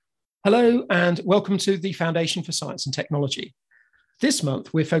Hello, and welcome to the Foundation for Science and Technology. This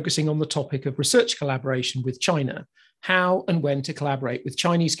month, we're focusing on the topic of research collaboration with China, how and when to collaborate with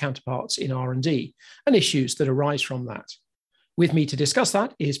Chinese counterparts in R&D, and issues that arise from that. With me to discuss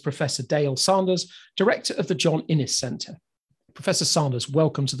that is Professor Dale Sanders, Director of the John Innes Centre. Professor Sanders,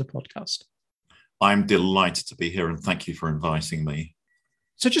 welcome to the podcast. I'm delighted to be here, and thank you for inviting me.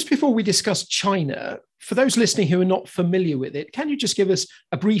 So just before we discuss China, for those listening who are not familiar with it, can you just give us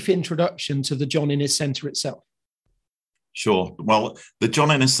a brief introduction to the John Innes Centre itself? Sure. Well, the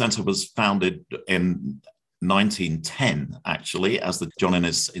John Innes Centre was founded in 1910, actually, as the John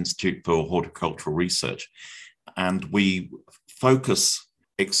Innes Institute for Horticultural Research. And we focus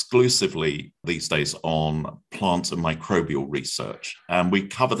exclusively these days on plant and microbial research. And we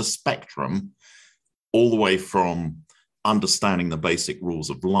cover the spectrum all the way from understanding the basic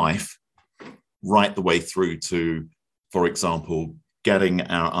rules of life, right the way through to, for example, getting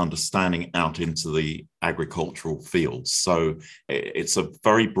our understanding out into the agricultural fields. So it's a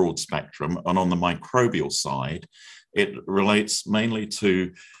very broad spectrum. And on the microbial side, it relates mainly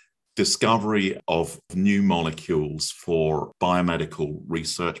to discovery of new molecules for biomedical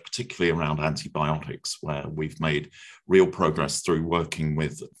research, particularly around antibiotics, where we've made real progress through working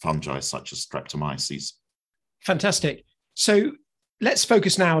with fungi such as Streptomyces. Fantastic. So let's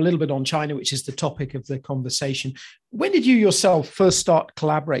focus now a little bit on China, which is the topic of the conversation. When did you yourself first start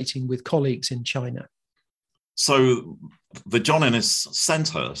collaborating with colleagues in China? So the John Innes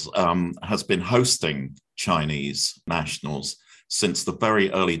Centre has been hosting Chinese nationals since the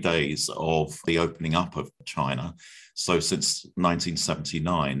very early days of the opening up of China. So since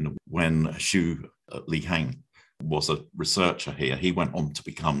 1979, when Xu Liheng was a researcher here, he went on to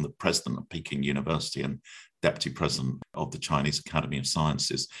become the president of Peking University and deputy president of the Chinese Academy of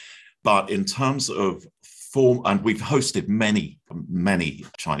Sciences. But in terms of form, and we've hosted many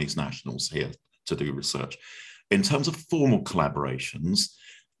Chinese nationals here to do research. In terms of formal collaborations,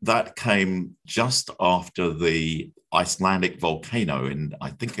 that came just after the Icelandic volcano in,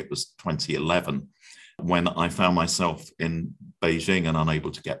 I think it was 2011, when I found myself in Beijing and unable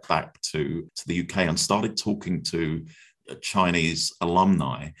to get back to the UK and started talking to Chinese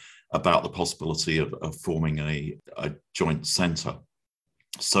alumni about the possibility of forming a joint centre.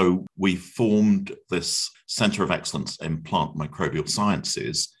 So we formed this Centre of Excellence in Plant Microbial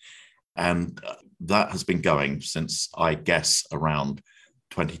Sciences, and that has been going since, I guess, around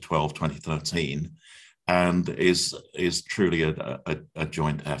 2012, 2013, and is truly a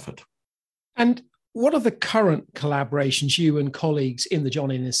joint effort. And what are the current collaborations you and colleagues in the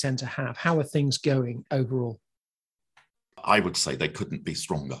John Innes Centre have? How are things going overall? I would say they couldn't be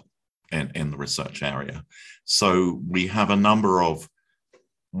stronger in the research area. So we have a number of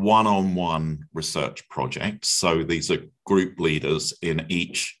one-on-one research projects. So these are group leaders in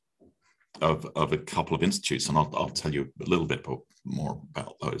each of a couple of institutes, and I'll tell you a little bit more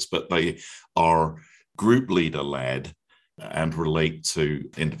about those, but they are group leader led and relate to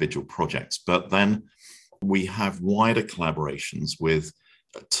individual projects. But then we have wider collaborations with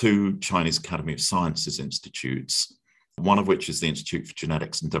two Chinese Academy of Sciences institutes, one of which is the Institute for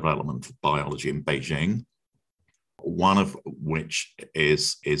Genetics and Development of Biology in Beijing, one of which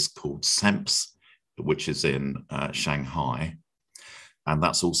is called CEMPS, which is in Shanghai, and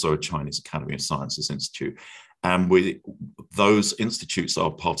that's also a Chinese Academy of Sciences institute. And those institutes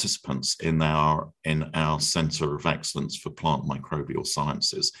are participants in our Centre of Excellence for Plant Microbial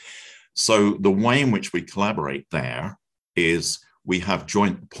Sciences. So the way in which we collaborate there is we have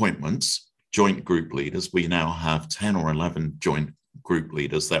joint appointments, joint group leaders. We now have 10 or 11 joint group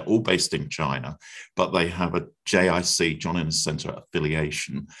leaders. They're all based in China, but they have a JIC, John Innes Centre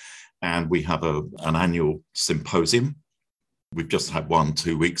affiliation. And we have an annual symposium. We've just had one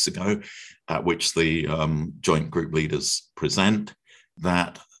 2 weeks ago, at which the joint group leaders present.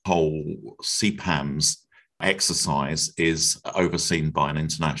 That whole CPAMS exercise is overseen by an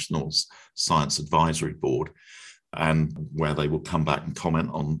international science advisory board, and where they will come back and comment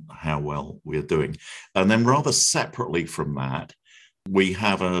on how well we're doing. And then rather separately from that, we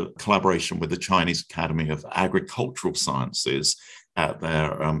have a collaboration with the Chinese Academy of Agricultural Sciences at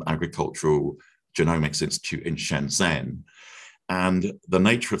their Agricultural Genomics Institute in Shenzhen. And the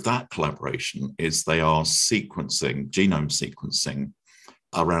nature of that collaboration is they are genome sequencing,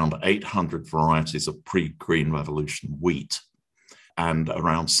 around 800 varieties of pre-Green Revolution wheat and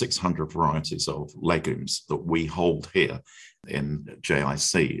around 600 varieties of legumes that we hold here in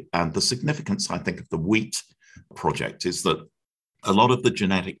JIC. And the significance, I think, of the wheat project is that a lot of the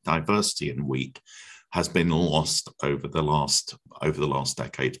genetic diversity in wheat has been lost over the last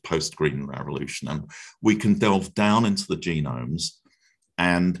decade, post-Green Revolution. And we can delve down into the genomes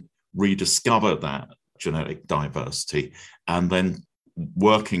and rediscover that genetic diversity, and then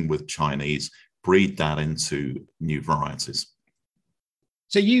working with Chinese, breed that into new varieties.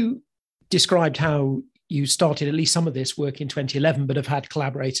 So you described how you started at least some of this work in 2011, but have had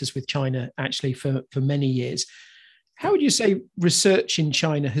collaborators with China actually for many years. How would you say research in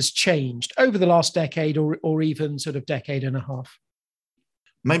China has changed over the last decade or even sort of decade and a half?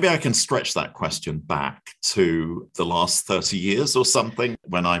 Maybe I can stretch that question back to the last 30 years or something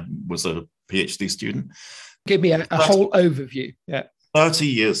when I was a PhD student. Give me a whole overview. Yeah. 30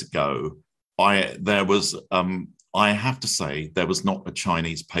 years ago, I have to say, there was not a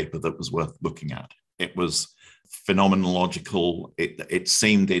Chinese paper that was worth looking at. It was phenomenological. It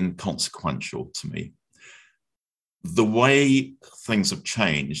seemed inconsequential to me. The way things have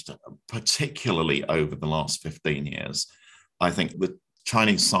changed, particularly over the last 15 years, I think the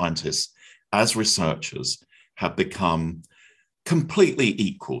Chinese scientists, as researchers, have become completely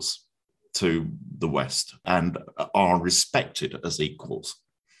equals to the West and are respected as equals.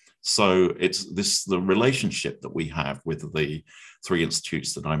 So it's the relationship that we have with the three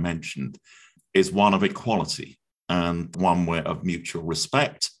institutes that I mentioned is one of equality and one where of mutual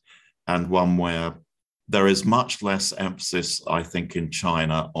respect, and one where there is much less emphasis, I think, in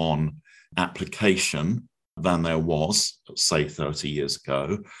China on application than there was, say, 30 years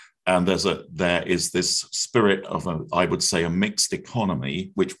ago. And there is this spirit of, I would say, a mixed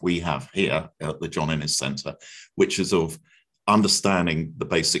economy, which we have here at the John Innes Centre, which is of understanding the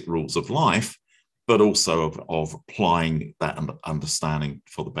basic rules of life, but also of applying that understanding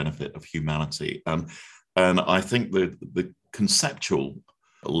for the benefit of humanity. And I think the conceptual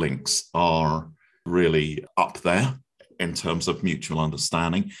links are really up there in terms of mutual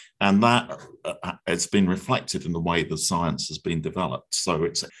understanding, and that it's been reflected in the way the science has been developed. So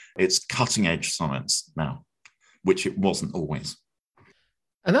it's cutting edge science now, which it wasn't always.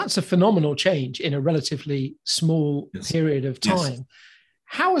 And that's a phenomenal change in a relatively small period of time. Yes.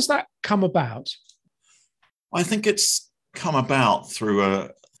 How has that come about? I think it's come about through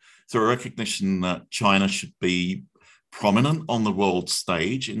a recognition that China should be prominent on the world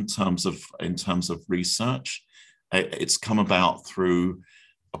stage in terms of research. It's come about through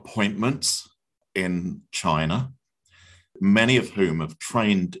appointments in China, many of whom have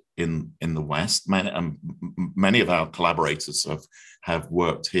trained in the West. Many of our collaborators have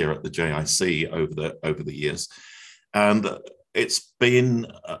worked here at the JIC over the years, and it's been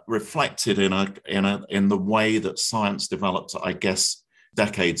reflected in the way that science developed, I guess,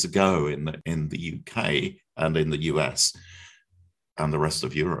 decades ago in the UK and in the US and the rest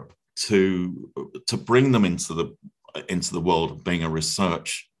of Europe, to bring them into the world of being a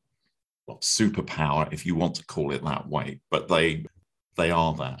research superpower, if you want to call it that way. But they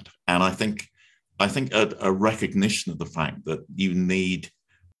are that, and I think a recognition of the fact that you need,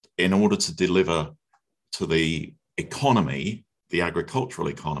 in order to deliver to the economy, the agricultural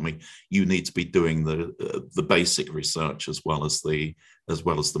economy, you need to be doing the basic research as well as the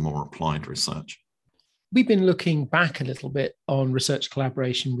more applied research. We've been looking back a little bit on research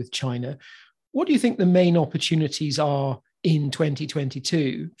collaboration with China. What do you think the main opportunities are in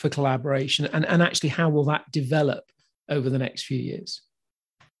 2022 for collaboration, and actually how will that develop over the next few years?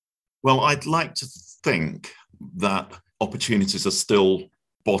 Well, I'd like to think that opportunities are still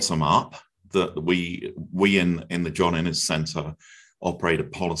bottom up, that we in the John Innes Centre operate a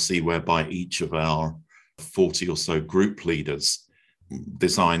policy whereby each of our 40 or so group leaders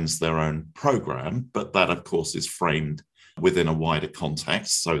designs their own program, but that, of course, is framed within a wider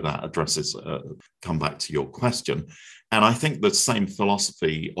context. So that addresses, come back to your question. And I think the same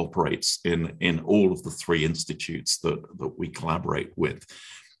philosophy operates in all of the three institutes that we collaborate with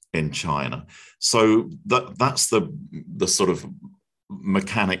in China. So that's the sort of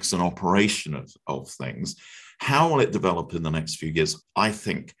mechanics and operation of things. How will it develop in the next few years? I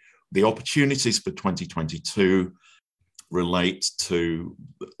think the opportunities for 2022 relate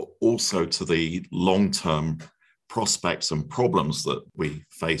also to the long-term prospects and problems that we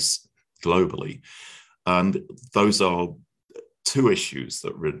face globally. And those are two issues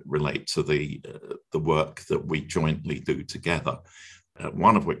that relate to the work that we jointly do together.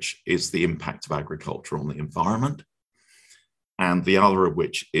 One of which is the impact of agriculture on the environment, and the other of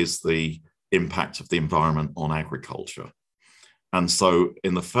which is the impact of the environment on agriculture. And so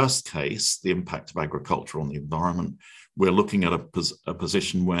in the first case, the impact of agriculture on the environment, we're looking at a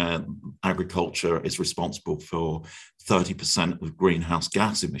position where agriculture is responsible for 30% of greenhouse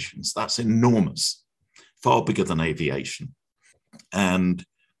gas emissions. That's enormous, far bigger than aviation. And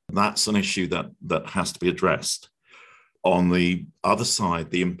that's an issue that has to be addressed. On the other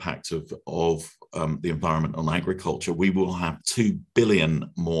side, the impact of the environment and agriculture, we will have 2 billion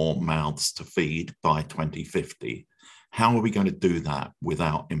more mouths to feed by 2050. How are we going to do that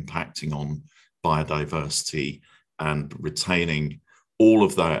without impacting on biodiversity and retaining all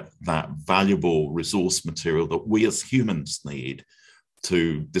of that valuable resource material that we as humans need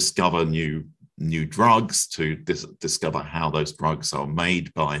to discover new drugs, to discover how those drugs are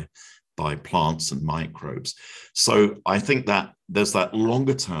made by plants and microbes? So I think that there's that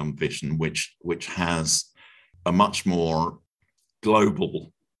longer term vision which has a much more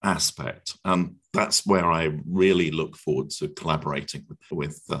global aspect, and that's where I really look forward to collaborating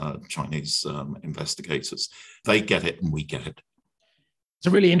with Chinese investigators. They get it and we get it. It's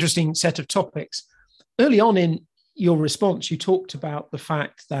a really interesting set of topics. Early on in your response, you talked about the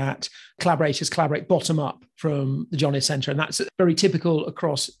fact that collaborators collaborate bottom up from the John Innes Centre, and that's very typical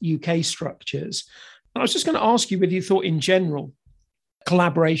across UK structures. And I was just going to ask you whether you thought in general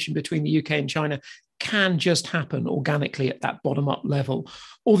collaboration between the UK and China can just happen organically at that bottom-up level,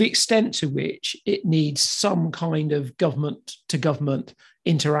 or the extent to which it needs some kind of government-to-government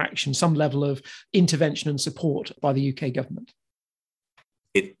interaction, some level of intervention and support by the UK government.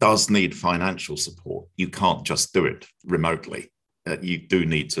 It does need financial support. You can't just do it remotely. You do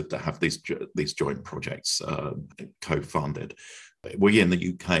need to have these joint projects co-funded. We in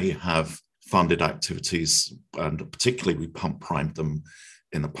the UK have funded activities, and particularly we pump primed them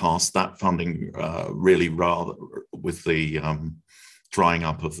in the past. That funding really, rather with the drying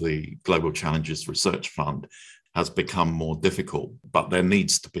up of the Global Challenges Research Fund, has become more difficult. But there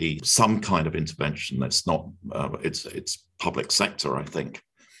needs to be some kind of intervention that's not, it's public sector, I think.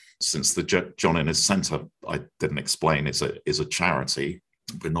 Since the John Innes Centre, I didn't explain, is a charity.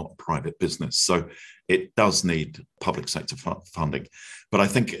 We're not a private business. So it does need public sector funding. But I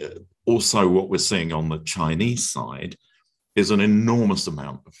think also what we're seeing on the Chinese side is an enormous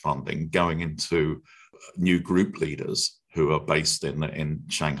amount of funding going into new group leaders who are based in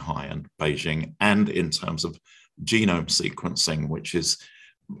Shanghai and Beijing, and in terms of genome sequencing, which is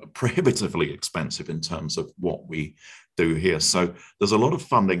prohibitively expensive in terms of what we do here. So there's a lot of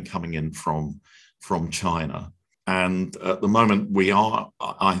funding coming in from China. And at the moment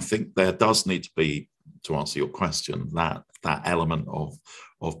I think there does need to be, to answer your question, that element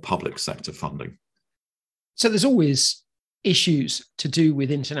of public sector funding. So there's always issues to do with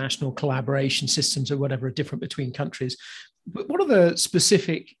international collaboration systems or whatever are different between countries. But what are the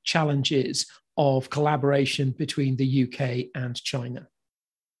specific challenges of collaboration between the UK and China?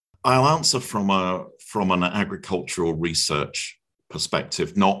 I'll answer from an agricultural research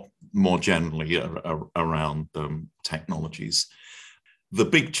perspective, not more generally around technologies. The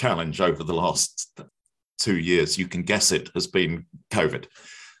big challenge over the last 2 years, you can guess it, has been COVID.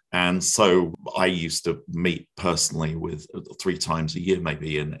 And so I used to meet personally with 3 times a year,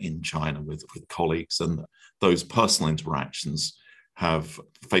 maybe in China with colleagues, and those personal interactions have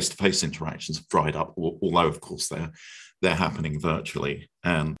face-to-face interactions have dried up, although of course they're happening virtually.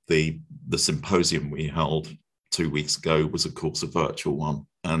 And the symposium we held 2 weeks ago was of course a virtual one.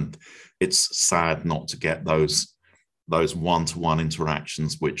 And it's sad not to get those one-to-one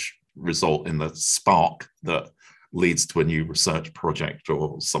interactions which result in the spark that leads to a new research project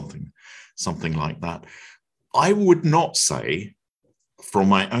or something like that. I would not say, from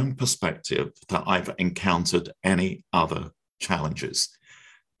my own perspective, that I've encountered any other challenges.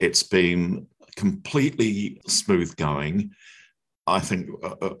 It's been completely smooth going. I think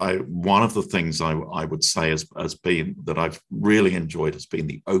one of the things I would say has been that I've really enjoyed has been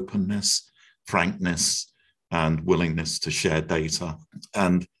the openness, frankness, and willingness to share data.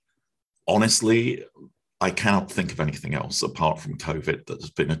 And honestly, I cannot think of anything else apart from COVID that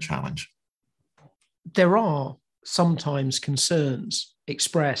has been a challenge. There are sometimes concerns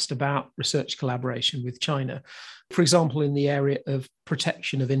expressed about research collaboration with China, for example, in the area of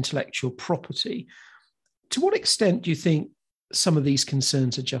protection of intellectual property. To what extent do you think some of these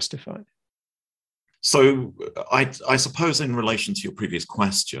concerns are justified? So I suppose in relation to your previous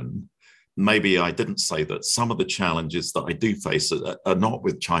question, maybe I didn't say that some of the challenges that I do face are not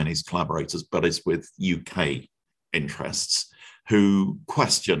with Chinese collaborators, but is with UK interests who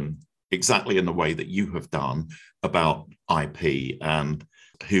question exactly in the way that you have done about IP and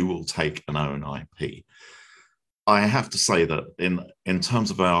who will take and own IP. I have to say that in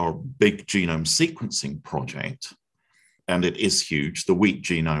terms of our big genome sequencing project, and it is huge, the wheat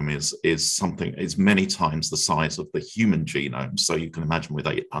genome is many times the size of the human genome. So you can imagine with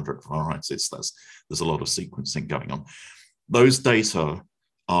 800 varieties, there's a lot of sequencing going on. Those data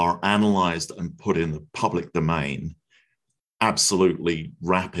are analyzed and put in the public domain absolutely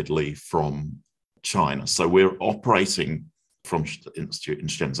rapidly from China. So we're operating from the Institute in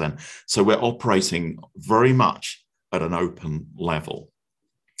Shenzhen. So we're operating very much at an open level.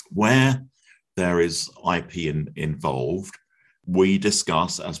 Where there is IP involved, we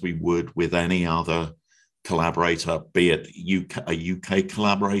discuss, as we would with any other collaborator, be it a UK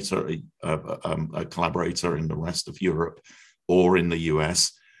collaborator, a collaborator in the rest of Europe or in the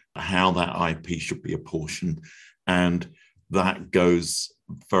US, how that IP should be apportioned. And that goes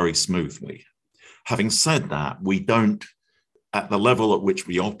very smoothly. Having said that, we don't, at the level at which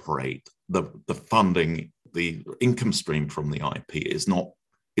we operate, the funding, the income stream from the IP is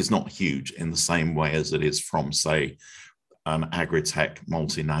not huge in the same way as it is from, say, an agri-tech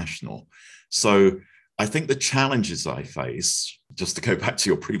multinational. So I think the challenges I face, just to go back to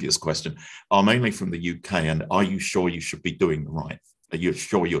your previous question, are mainly from the UK. And are you sure you should be doing the right? Are you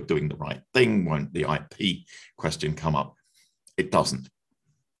sure you're doing the right thing? Won't the IP question come up? It doesn't.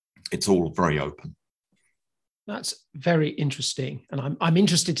 It's all very open. That's very interesting. And I'm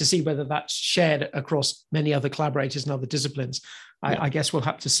interested to see whether that's shared across many other collaborators and other disciplines. I guess we'll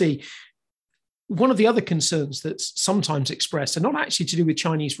have to see. One of the other concerns that's sometimes expressed, and not actually to do with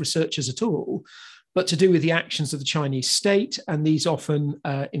Chinese researchers at all, but to do with the actions of the Chinese state, and these often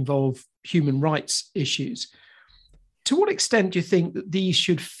involve human rights issues. To what extent do you think that these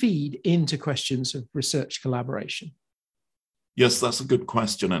should feed into questions of research collaboration? Yes, that's a good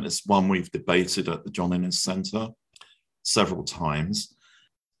question, and it's one we've debated at the John Innes Centre several times.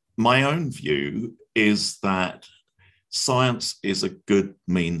 My own view is that science is a good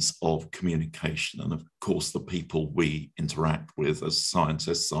means of communication, and of course the people we interact with as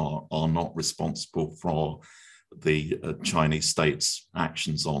scientists are not responsible for the Chinese state's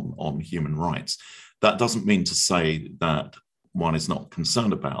actions on human rights. That doesn't mean to say that one is not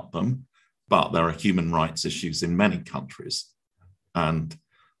concerned about them, but there are human rights issues in many countries. And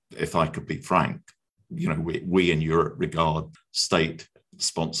if I could be frank, we in Europe regard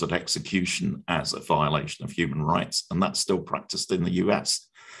state-sponsored execution as a violation of human rights, and that's still practiced in the US.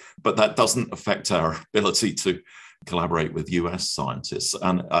 But that doesn't affect our ability to collaborate with US scientists.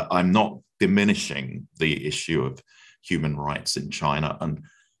 And I'm not diminishing the issue of human rights in China. And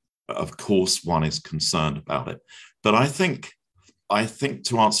of course, one is concerned about it. But I think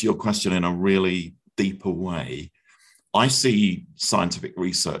to answer your question in a really deeper way, I see scientific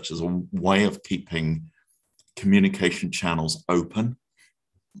research as a way of keeping communication channels open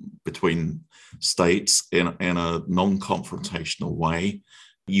between states in a non-confrontational way.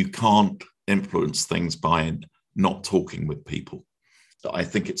 You can't influence things by not talking with people. I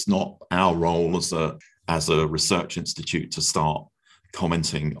think it's not our role as a research institute to start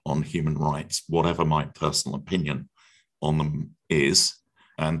commenting on human rights, whatever my personal opinion on them is.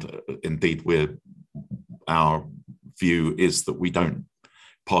 And indeed, our view is that we don't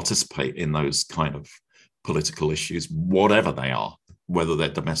participate in those kind of political issues, whatever they are, whether they're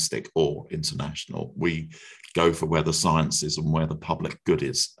domestic or international. We go for where the science is and where the public good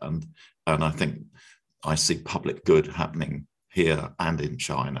is. And I think I see public good happening here and in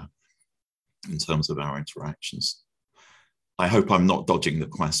China in terms of our interactions. I hope I'm not dodging the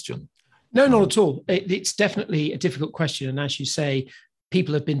question. No, not at all. It's definitely a difficult question. And as you say,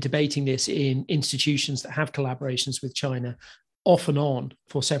 people have been debating this in institutions that have collaborations with China off and on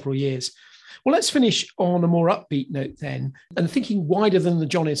for several years. Well, let's finish on a more upbeat note then, and thinking wider than the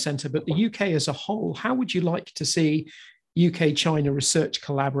John Innes Centre, but the UK as a whole. How would you like to see UK-China research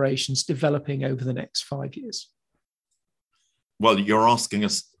collaborations developing over the next 5 years? Well, you're asking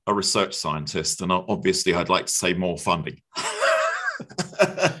us a research scientist, and obviously I'd like to say more funding.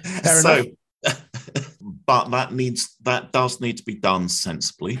 Fair enough. But that does need to be done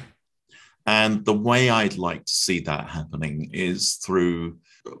sensibly. And the way I'd like to see that happening is through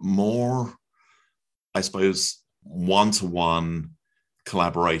more, I suppose, one-to-one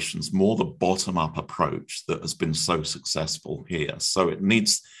collaborations, more the bottom-up approach that has been so successful here. So it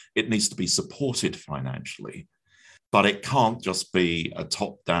needs to be supported financially, but it can't just be a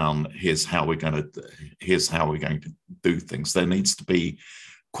top-down, here's how we're going to do things. There needs to be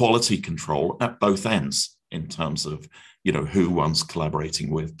quality control at both ends in terms of who one's collaborating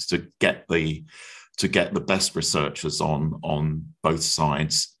with to get the best researchers on both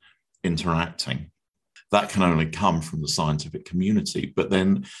sides interacting. That can only come from the scientific community, but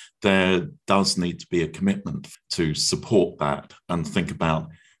then there does need to be a commitment to support that and think about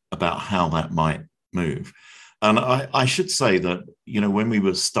how that might move. And I should say that, when we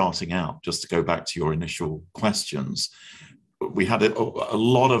were starting out, just to go back to your initial questions, we had a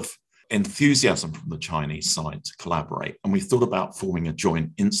lot of enthusiasm from the Chinese side to collaborate. And we thought about forming a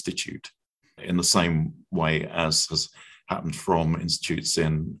joint institute in the same way as has happened from institutes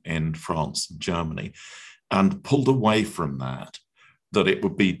in France and Germany. and pulled away from that, that it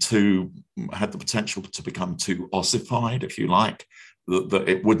would be had the potential to become too ossified, if you like, that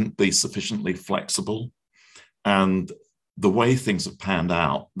it wouldn't be sufficiently flexible. And the way things have panned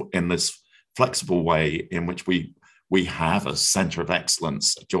out in this flexible way in which we have a center of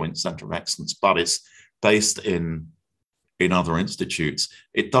excellence, a joint center of excellence, but it's based in other institutes.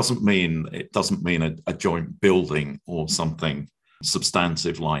 It doesn't mean a joint building or something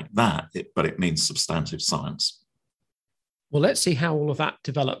substantive like that, but it means substantive science. Well, let's see how all of that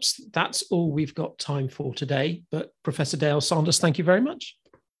develops. That's all we've got time for today. But Professor Dale Saunders, thank you very much.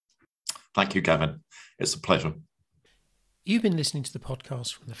 Thank you, Gavin. It's a pleasure. You've been listening to the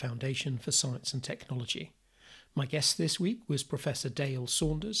podcast from the Foundation for Science and Technology. My guest this week was Professor Dale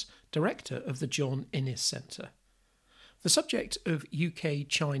Saunders, Director of the John Innes Centre. The subject of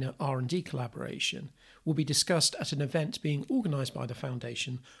UK-China R&D collaboration will be discussed at an event being organised by the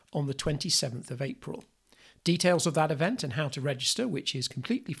Foundation on the 27th of April. Details of that event and how to register, which is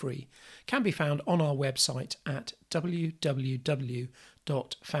completely free, can be found on our website at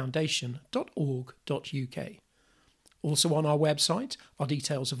www.foundation.org.uk. Also on our website are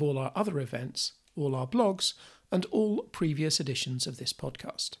details of all our other events, all our blogs, and all previous editions of this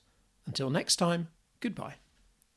podcast. Until next time, goodbye.